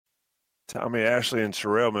Tommy Ashley and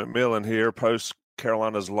Sherrell McMillan here post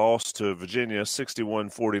Carolina's loss to Virginia,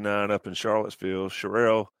 61-49 up in Charlottesville.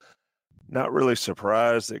 Sherrell, not really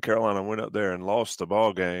surprised that Carolina went up there and lost the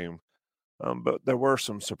ball game, but there were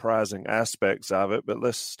some surprising aspects of it. But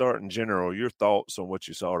let's start in general. Your thoughts on what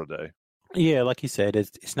you saw today? Yeah, like you said,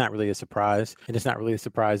 it's not really a surprise, and it's not really a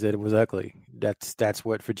surprise that it was ugly. That's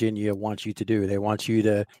what Virginia wants you to do. They want you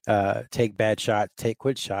to take bad shots, take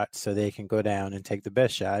quick shots, so they can go down and take the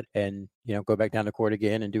best shot, and go back down the court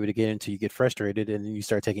again and do it again until you get frustrated, and then you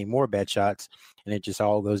start taking more bad shots, and it just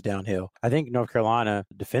all goes downhill. I think North Carolina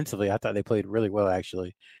defensively, I thought they played really well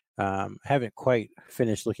actually. Haven't quite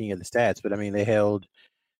finished looking at the stats, but I mean they held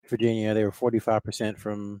Virginia. They were 45%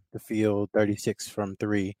 from the field, 36 from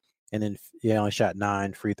three. And then he only shot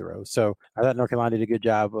 9 free throws. So I thought North Carolina did a good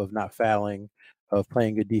job of not fouling, of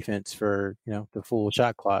playing good defense for the full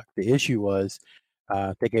shot clock. The issue was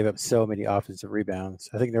they gave up so many offensive rebounds.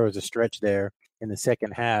 I think there was a stretch there in the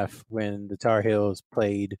second half when the Tar Heels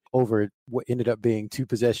played over what ended up being 2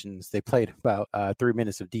 possessions. They played about 3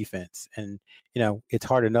 minutes of defense. And, it's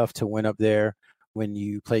hard enough to win up there when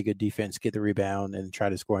you play good defense, get the rebound, and try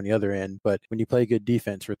to score on the other end. But when you play good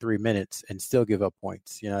defense for 3 minutes and still give up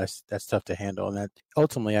points, that's tough to handle. And that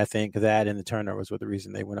ultimately, I think that and the turnovers were the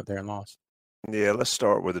reason they went up there and lost. Yeah, let's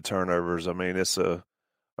start with the turnovers. I mean, it's a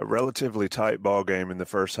relatively tight ball game in the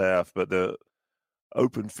first half, but the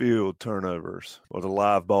open field turnovers, or the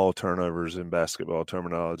live ball turnovers in basketball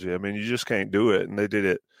terminology, I mean, you just can't do it. And they did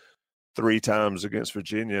it 3 times against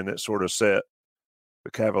Virginia, and it sort of set the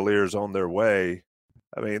Cavaliers on their way.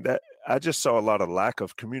 I mean, that I just saw a lot of lack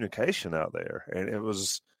of communication out there, and it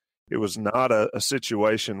was not a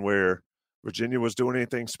situation where Virginia was doing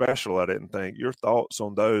anything special. I didn't think. Your thoughts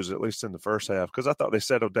on those, at least in the first half, because I thought they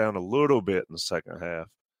settled down a little bit in the second half,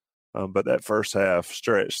 but that first half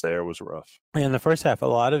stretch there was rough. In the first half, a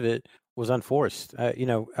lot of it was unforced.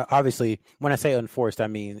 Obviously, when I say unforced, I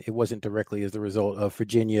mean it wasn't directly as the result of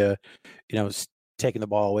Virginia, taking the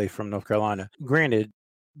ball away from North Carolina. Granted,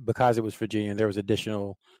 because it was Virginia, there was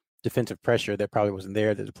additional defensive pressure that probably wasn't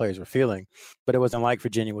there that the players were feeling. But it wasn't like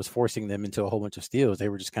Virginia was forcing them into a whole bunch of steals. They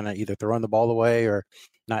were just kind of either throwing the ball away or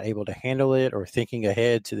not able to handle it or thinking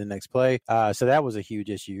ahead to the next play. So that was a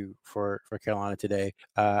huge issue for Carolina today.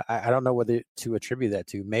 I don't know whether to attribute that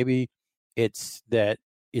to. Maybe it's that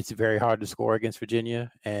it's very hard to score against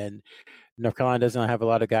Virginia, and North Carolina doesn't have a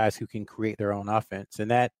lot of guys who can create their own offense.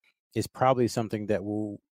 And that is probably something that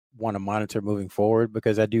we'll want to monitor moving forward,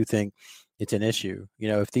 because I do think it's an issue.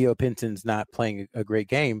 If Theo Pinson's not playing a great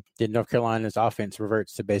game, then North Carolina's offense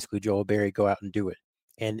reverts to basically Joel Berry, go out and do it.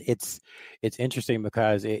 And it's interesting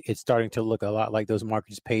because it's starting to look a lot like those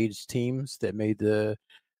Marcus Page teams that made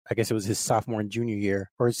I guess it was his sophomore and junior year,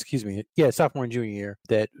 sophomore and junior year,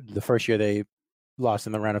 that the first year they lost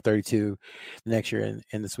in the round of 32, the next year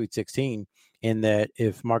in the Sweet 16. In that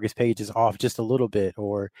if Marcus Page is off just a little bit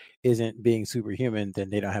or isn't being superhuman,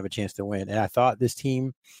 then they don't have a chance to win. And I thought this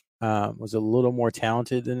team was a little more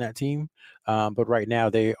talented than that team. But right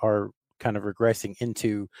now they are kind of regressing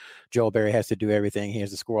into Joel Berry has to do everything. He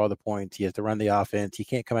has to score all the points. He has to run the offense. He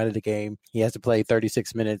can't come out of the game. He has to play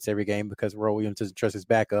 36 minutes every game because Roy Williams doesn't trust his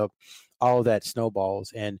backup. All of that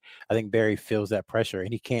snowballs. And I think Berry feels that pressure,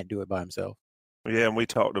 and he can't do it by himself. Yeah, and we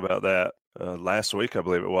talked about that last week, I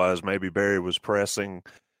believe it was. Maybe Berry was pressing,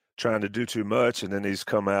 trying to do too much, and then he's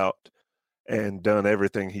come out and done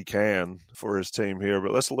everything he can for his team here.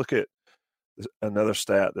 But let's look at another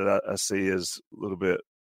stat that I see is a little bit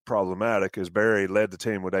problematic, is Berry led the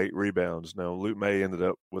team with 8 rebounds. Now, Luke May ended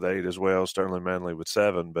up with 8 as well, Sterling Manley with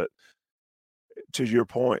 7. But to your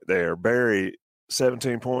point there, Berry,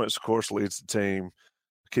 17 points, of course, leads the team.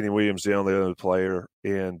 Kenny Williams, the only other player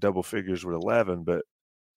in double figures with 11, but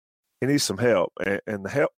he needs some help, and the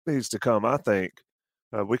help needs to come, I think.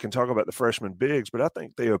 We can talk about the freshman bigs, but I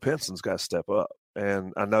think Theo Pinson's got to step up.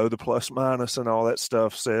 And I know the plus minus and all that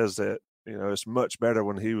stuff says that, it's much better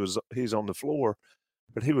when he's on the floor,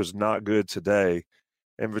 but he was not good today.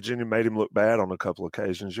 And Virginia made him look bad on a couple of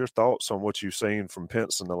occasions. Your thoughts on what you've seen from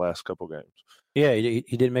Pinson the last couple of games? Yeah,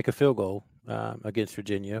 he did make a field goal against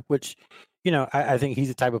Virginia, which, I think he's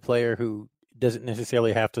the type of player who doesn't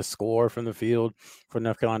necessarily have to score from the field for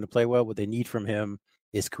North Carolina to play well. What they need from him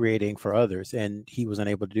is creating for others, and he was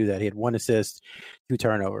unable to do that. He had 1 assist, 2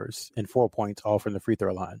 turnovers, and 4 points, all from the free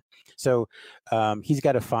throw line. So he's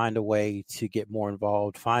got to find a way to get more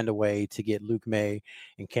involved, find a way to get Luke May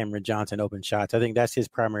and Cameron Johnson open shots. I think that's his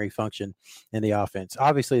primary function in the offense.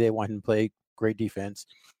 Obviously, they want him to play great defense.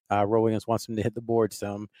 Roy Williams wants him to hit the board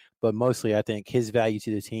some, but mostly I think his value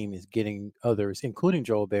to the team is getting others, including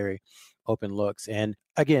Joel Berry, open looks. And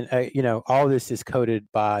again, all this is coded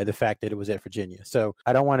by the fact that it was at Virginia. So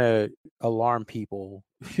I don't want to alarm people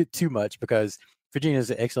too much because Virginia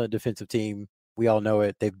is an excellent defensive team. We all know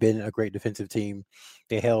it. They've been a great defensive team.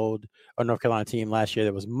 They held a North Carolina team last year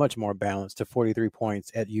that was much more balanced to 43 points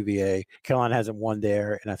at UVA. Carolina hasn't won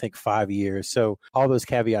there in, I think, 5 years. So all those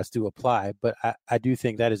caveats do apply. But I do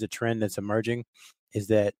think that is a trend that's emerging, is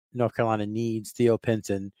that North Carolina needs Theo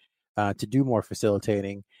Pinson to do more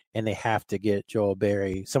facilitating, and they have to get Joel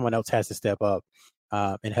Berry. Someone else has to step up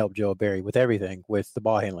and help Joel Berry with everything, with the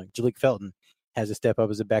ball handling. Jalek Felton has to step up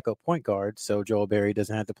as a backup point guard, so Joel Berry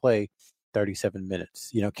doesn't have to play 37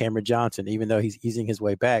 minutes. Cameron Johnson, even though he's easing his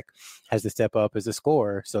way back, has to step up as a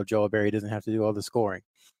scorer, so Joel Berry doesn't have to do all the scoring.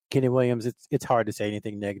 Kenny Williams, it's hard to say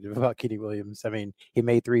anything negative about Kenny Williams. I mean, he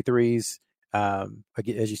made 3 threes. As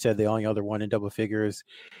you said, the only other one in double figures,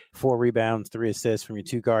 4 rebounds, 3 assists from your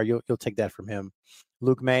 2 guard. You'll take that from him.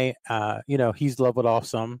 Luke May, he's leveled off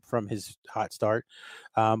some from his hot start,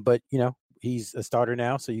 but he's a starter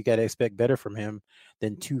now, so you got to expect better from him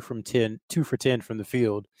than 2 for 10 from the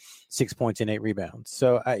field, 6 points and 8 rebounds.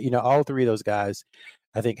 So all 3 of those guys,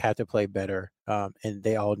 I think, have to play better, and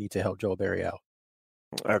they all need to help Joel Berry out.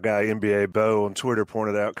 Our guy NBA Bo on Twitter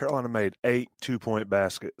pointed out Carolina made 8 2-point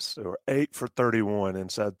baskets. They were 8 for 31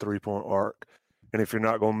 inside 3-point arc. And if you're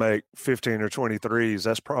not going to make 15 or 23s,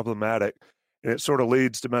 that's problematic. And it sort of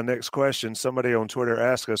leads to my next question. Somebody on Twitter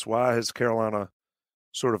asked us, why has Carolina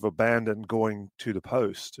sort of abandoned going to the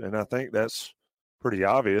post? And I think that's pretty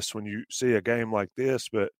obvious when you see a game like this.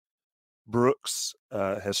 But Brooks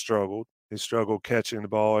has struggled. He struggled catching the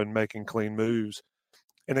ball and making clean moves.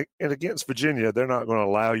 And against Virginia, they're not going to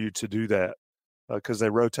allow you to do that because they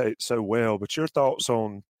rotate so well. But your thoughts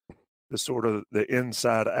on the sort of the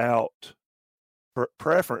inside-out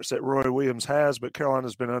preference that Roy Williams has, but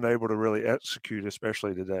Carolina's been unable to really execute,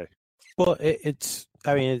 especially today. Well, it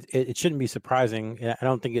shouldn't be surprising. I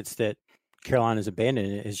don't think it's that Carolina's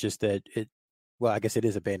abandoning it. It's just that I guess it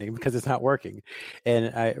is abandoning because it's not working.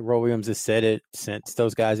 And Roy Williams has said it since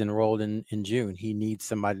those guys enrolled in June. He needs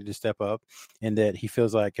somebody to step up, and that he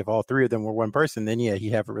feels like if all 3 of them were one person, then yeah,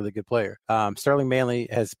 he'd have a really good player. Sterling Manley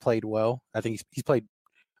has played well. I think he's played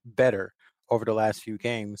better over the last few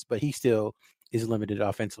games, but he still is limited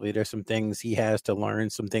offensively. There's some things he has to learn,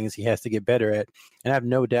 some things he has to get better at, and I have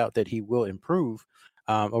no doubt that he will improve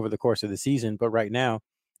over the course of the season. But right now,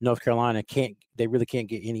 North Carolina really can't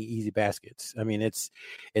get any easy baskets. I mean, it's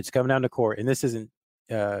coming down to court, and this isn't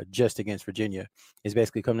just against Virginia. It's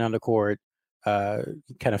basically coming down to court, kind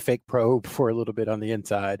of fake probe for a little bit on the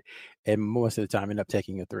inside, and most of the time end up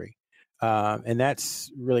taking a 3. And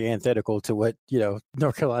that's really antithetical to what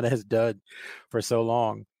North Carolina has done for so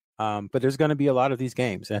long. But there's going to be a lot of these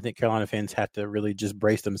games. And I think Carolina fans have to really just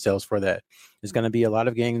brace themselves for that. There's going to be a lot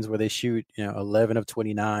of games where they shoot, 11 of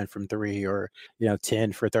 29 from 3 or,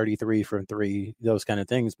 10 for 33 from 3, those kind of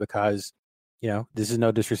things, because, this is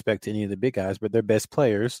no disrespect to any of the big guys, but their best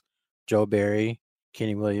players, Joe Berry,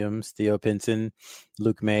 Kenny Williams, Theo Pinson,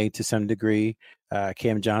 Luke May to some degree,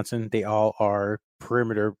 Cam Johnson, they all are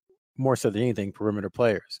perimeter, more so than anything, perimeter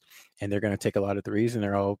players. And they're going to take a lot of threes, and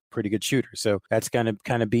they're all pretty good shooters. So that's going to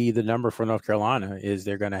kind of be the number for North Carolina, is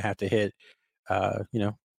they're going to have to hit,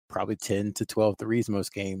 probably 10 to 12 threes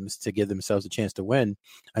most games to give themselves a chance to win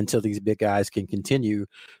until these big guys can continue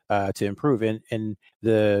to improve. And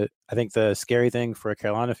I think the scary thing for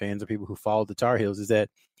Carolina fans or people who follow the Tar Heels is that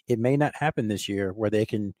it may not happen this year where they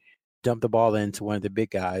can dump the ball into one of the big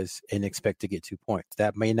guys and expect to get 2 points.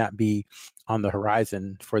 That may not be on the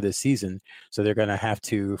horizon for this season. So they're going to have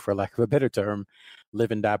to, for lack of a better term, live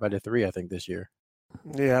and die by the 3, I think, this year.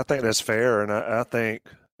 Yeah, I think that's fair. And I think,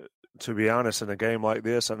 to be honest, in a game like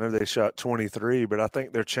this, I know they shot 23, but I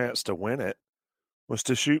think their chance to win it was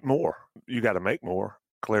to shoot more. You got to make more,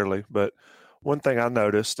 clearly. But one thing I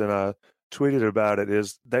noticed, and I tweeted about it,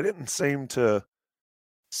 is they didn't seem to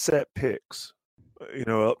set picks,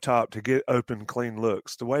 up top to get open, clean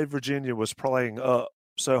looks. The way Virginia was playing up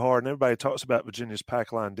so hard, and everybody talks about Virginia's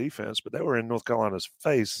pack line defense, but they were in North Carolina's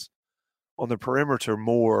face on the perimeter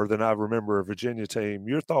more than I remember a Virginia team.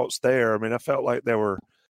 Your thoughts there? I mean, I felt like there were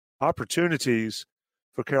opportunities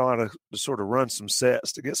for Carolina to sort of run some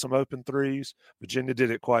sets to get some open threes. Virginia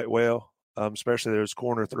did it quite well, especially those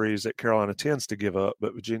corner threes that Carolina tends to give up,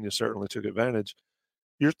 but Virginia certainly took advantage.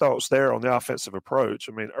 Your thoughts there on the offensive approach?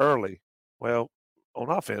 I mean, early, on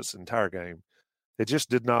offense the entire game, they just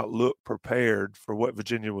did not look prepared for what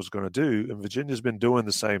Virginia was going to do, and Virginia's been doing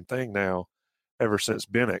the same thing now ever since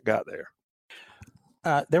Bennett got there.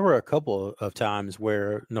 There were a couple of times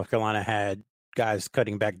where North Carolina had guys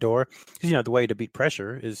cutting backdoor. Because, the way to beat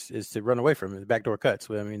pressure is to run away from it, backdoor cuts.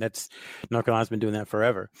 I mean, that's North Carolina's been doing that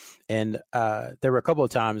forever. And there were a couple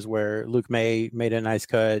of times where Luke May made a nice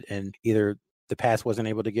cut and either the pass wasn't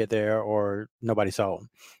able to get there or nobody saw him.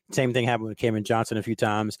 Same thing happened with Cameron Johnson a few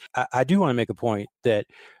times. I do want to make a point that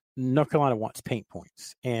North Carolina wants paint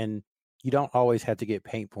points, and you don't always have to get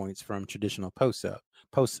paint points from traditional post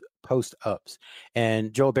ups.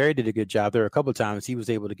 And Joel Berry did a good job. There were a couple of times he was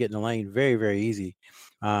able to get in the lane very, very easy.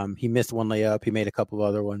 He missed one layup. He made a couple of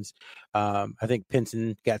other ones. I think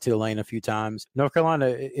Pinson got to the lane a few times. North Carolina,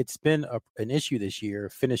 it's been an issue this year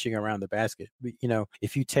finishing around the basket.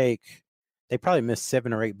 If you take, they probably missed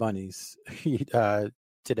 7 or 8 bunnies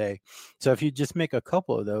today. So if you just make a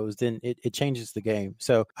couple of those, then it changes the game.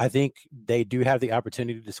 So I think they do have the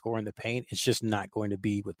opportunity to score in the paint. It's just not going to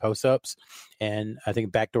be with post-ups. And I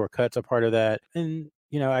think backdoor cuts are part of that. And,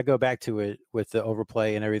 I go back to it with the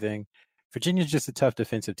overplay and everything. Virginia's just a tough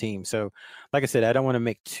defensive team. So like I said, I don't want to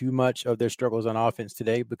make too much of their struggles on offense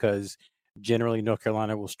today because generally North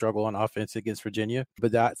Carolina will struggle on offense against Virginia.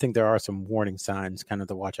 But I think there are some warning signs kind of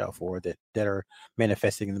to watch out for that are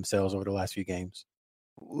manifesting themselves over the last few games.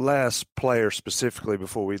 Last player specifically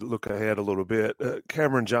before we look ahead a little bit,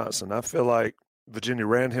 Cameron Johnson. I feel like Virginia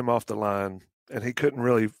ran him off the line and he couldn't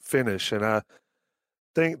really finish. And I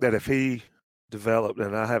think that if he developed,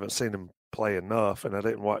 and I haven't seen him play enough, and I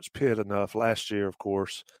didn't watch Pitt enough last year, of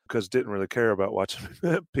course, because didn't really care about watching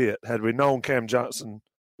Pitt. Had we known Cam Johnson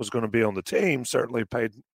was going to be on the team, certainly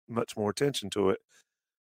paid much more attention to it.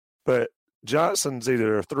 But Johnson's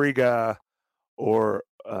either a 3 guy or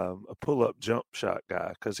a pull-up jump shot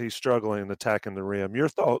guy because he's struggling attacking the rim. Your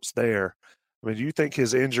thoughts there? I mean, do you think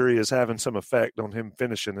his injury is having some effect on him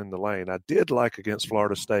finishing in the lane? I did like against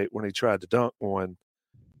Florida State when he tried to dunk one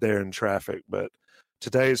there in traffic, but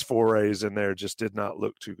today's forays in there just did not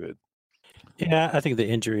look too good. Yeah, I think the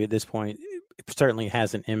injury at this point certainly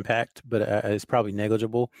has an impact, but it's probably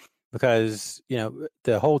negligible because,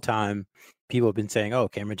 the whole time people have been saying, oh,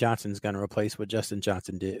 Cameron Johnson's going to replace what Justin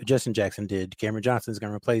Jackson did. Cameron Johnson's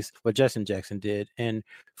going to replace what Justin Jackson did. And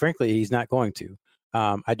frankly, he's not going to.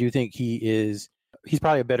 I do think he's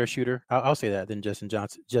probably a better shooter. I'll say that than Justin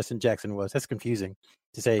Jackson was. That's confusing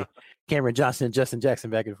to say Cameron Johnson and Justin Jackson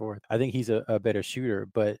back and forth. I think he's a better shooter,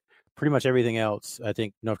 but pretty much everything else, I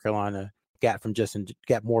think North Carolina got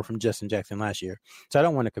more from Justin Jackson last year. So I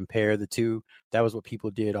don't want to compare the two. That was what people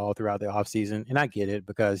did all throughout the offseason. And I get it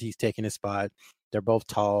because he's taking his spot. They're both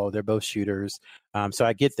tall. They're both shooters. So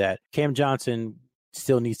I get that. Cam Johnson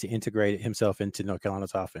still needs to integrate himself into North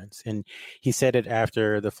Carolina's offense. And he said it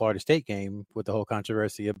after the Florida State game with the whole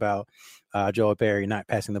controversy about Joel Berry not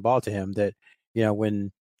passing the ball to him that,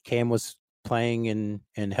 when Cam was playing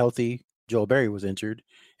and healthy, Joel Berry was injured.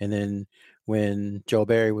 And then when Joel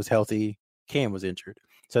Berry was healthy, Cam was injured.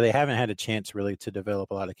 So they haven't had a chance really to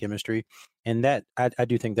develop a lot of chemistry. And that I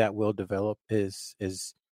do think that will develop as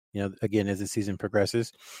again, as the season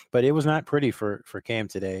progresses. But it was not pretty for Cam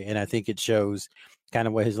today. And I think it shows kind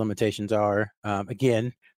of what his limitations are.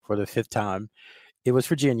 Again, for the 5th time, it was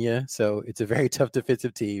Virginia. So it's a very tough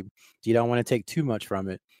defensive team. You don't want to take too much from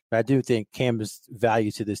it. But I do think Cam's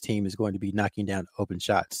value to this team is going to be knocking down open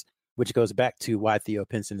shots, which goes back to why Theo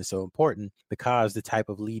Pinson is so important, because the type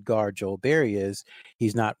of lead guard Joel Berry is,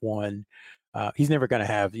 he's not one. He's never going to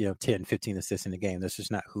have, 10, 15 assists in a game. That's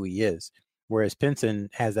just not who he is. Whereas Pinson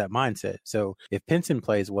has that mindset. So if Pinson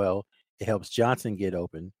plays well, it helps Johnson get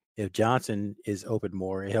open. If Johnson is open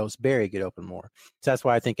more, it helps Berry get open more. So that's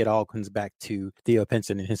why I think it all comes back to Theo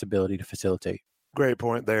Pinson and his ability to facilitate. Great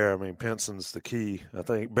point there. I mean, Pinson's the key. I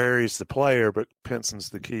think Berry's the player, but Pinson's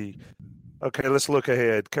the key. Okay, let's look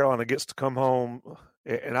ahead. Carolina gets to come home,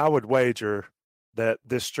 and I would wager that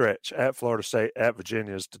this stretch at Florida State, at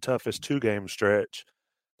Virginia, is the toughest 2-game stretch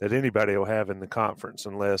that anybody will have in the conference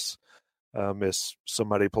unless miss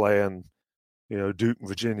somebody playing, Duke and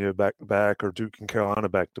Virginia back-to-back or Duke and Carolina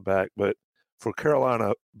back-to-back. But for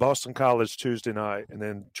Carolina, Boston College Tuesday night and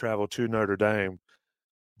then travel to Notre Dame,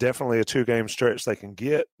 definitely a 2-game stretch they can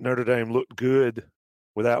get. Notre Dame looked good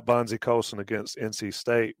without Bonzie Colson against NC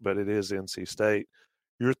State, but it is NC State.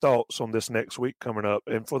 Your thoughts on this next week coming up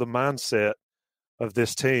and for the mindset of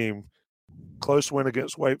this team? Close win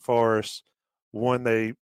against Wake Forest, one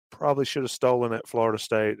they probably should have stolen at Florida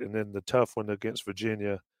State, and then the tough one against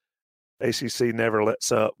Virginia. ACC never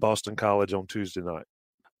lets up Boston College on Tuesday night.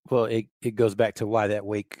 Well, it goes back to why that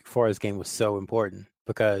Wake Forest game was so important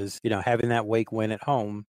because, having that Wake win at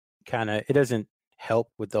home it doesn't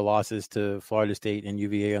help with the losses to Florida State and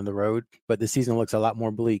UVA on the road, but the season looks a lot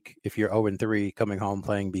more bleak if you're 0-3 coming home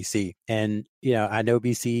playing BC. And, I know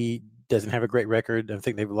BC doesn't have a great record. I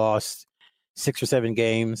think they've lost 6 or 7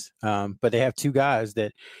 games. But they have 2 guys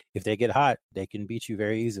that if they get hot, they can beat you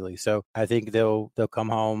very easily. So I think they'll come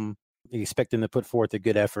home expecting to put forth a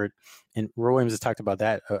good effort. And Roy Williams has talked about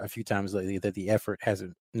that a few times lately, that the effort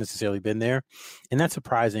hasn't necessarily been there. And that's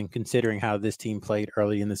surprising considering how this team played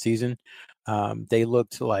early in the season. They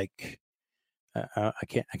looked like, I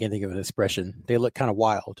can't think of an expression. They looked kind of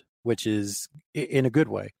wild, which is in a good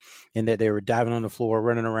way, in that they were diving on the floor,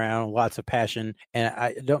 running around, lots of passion. And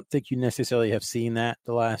I don't think you necessarily have seen that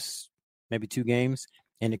the last maybe 2 games.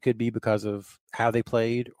 And it could be because of how they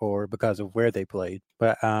played or because of where they played.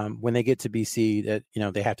 But when they get to BC, that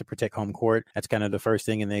they have to protect home court. That's kind of the first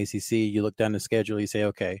thing in the ACC. You look down the schedule, you say,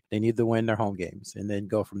 okay, they need to win their home games and then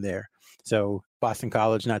go from there. So Boston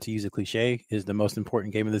College, not to use a cliche, is the most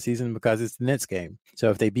important game of the season because it's the Nets game.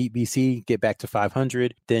 So if they beat BC, get back to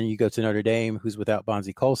 500, then you go to Notre Dame, who's without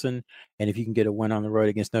Bonzie Colson. And if you can get a win on the road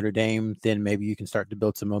against Notre Dame, then maybe you can start to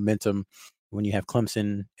build some momentum when you have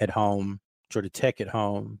Clemson at home, Georgia Tech at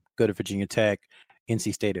home, go to Virginia Tech,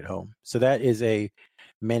 NC State at home. So that is a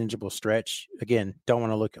manageable stretch. Again, don't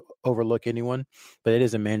want to overlook anyone, but it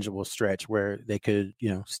is a manageable stretch where they could,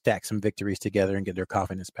 stack some victories together and get their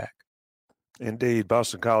confidence back. Indeed.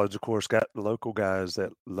 Boston College, of course, got local guys that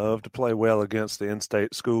love to play well against the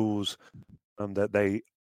in-state schools that they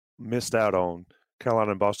missed out on.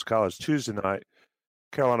 Carolina and Boston College Tuesday night.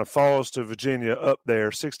 Carolina falls to Virginia up there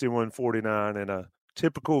 61-49 in a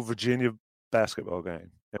typical Virginia basketball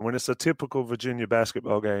game. And when it's a typical Virginia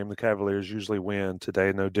basketball game, the Cavaliers usually win.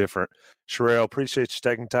 Today, no different. Sherrell, appreciate you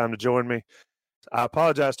taking time to join me. I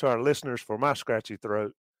apologize to our listeners for my scratchy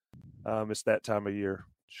throat. It's that time of year.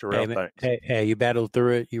 Sherrell, thanks. Hey, you battled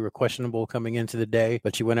through it. You were questionable coming into the day,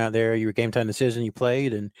 but you went out there, you were game time decision, you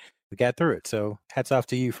played, and we got through it. So hats off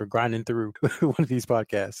to you for grinding through one of these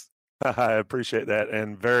podcasts. I appreciate that,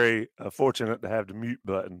 and very fortunate to have the mute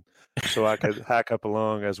button so I could hack up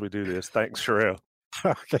along as we do this. Thanks, Sherrell.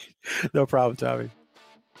 Okay, no problem, Tommy.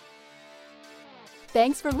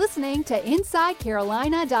 Thanks for listening to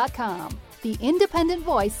InsideCarolina.com, the independent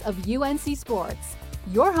voice of UNC Sports,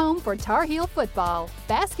 your home for Tar Heel football,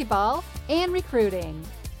 basketball, and recruiting.